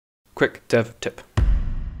Quick dev tip.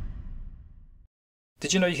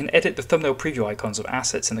 Did you know you can edit the thumbnail preview icons of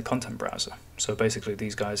assets in the content browser? So basically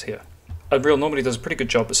these guys here. Unreal normally does a pretty good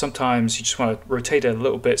job, but sometimes you just want to rotate it a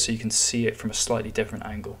little bit so you can see it from a slightly different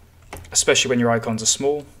angle. Especially when your icons are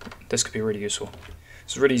small, this could be really useful.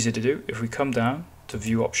 It's really easy to do. If we come down to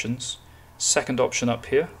view options, second option up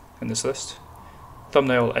here in this list,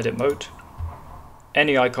 thumbnail edit mode.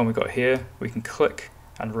 Any icon we've got here, we can click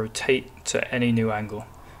and rotate to any new angle.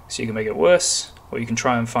 So you can make it worse, or you can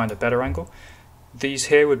try and find a better angle. These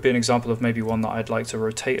here would be an example of maybe one that I'd like to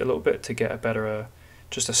rotate a little bit to get a better,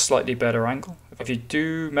 just a slightly better angle. If you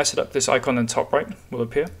do mess it up, this icon in the top right will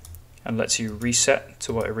appear and lets you reset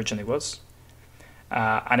to what it originally was.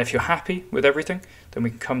 And if you're happy with everything, then we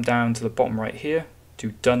can come down to the bottom right here,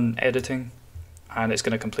 do done editing, and it's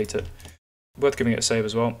going to complete it. Worth giving it a save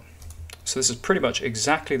as well. So this is pretty much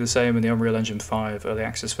exactly the same in the Unreal Engine 5 early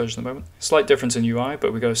access version at the moment. Slight difference in UI,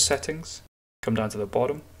 but we go settings, come down to the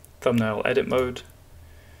bottom, thumbnail edit mode,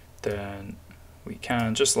 then we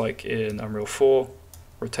can, just like in Unreal 4,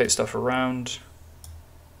 rotate stuff around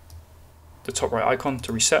the top right icon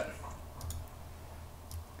to reset.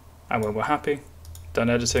 And when we're happy,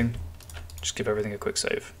 done editing, just give everything a quick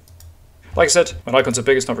save. Like I said, when icons are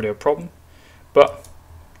big, it's not really a problem, but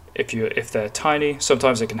if they're tiny,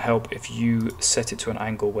 sometimes it can help if you set it to an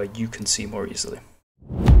angle where you can see more easily.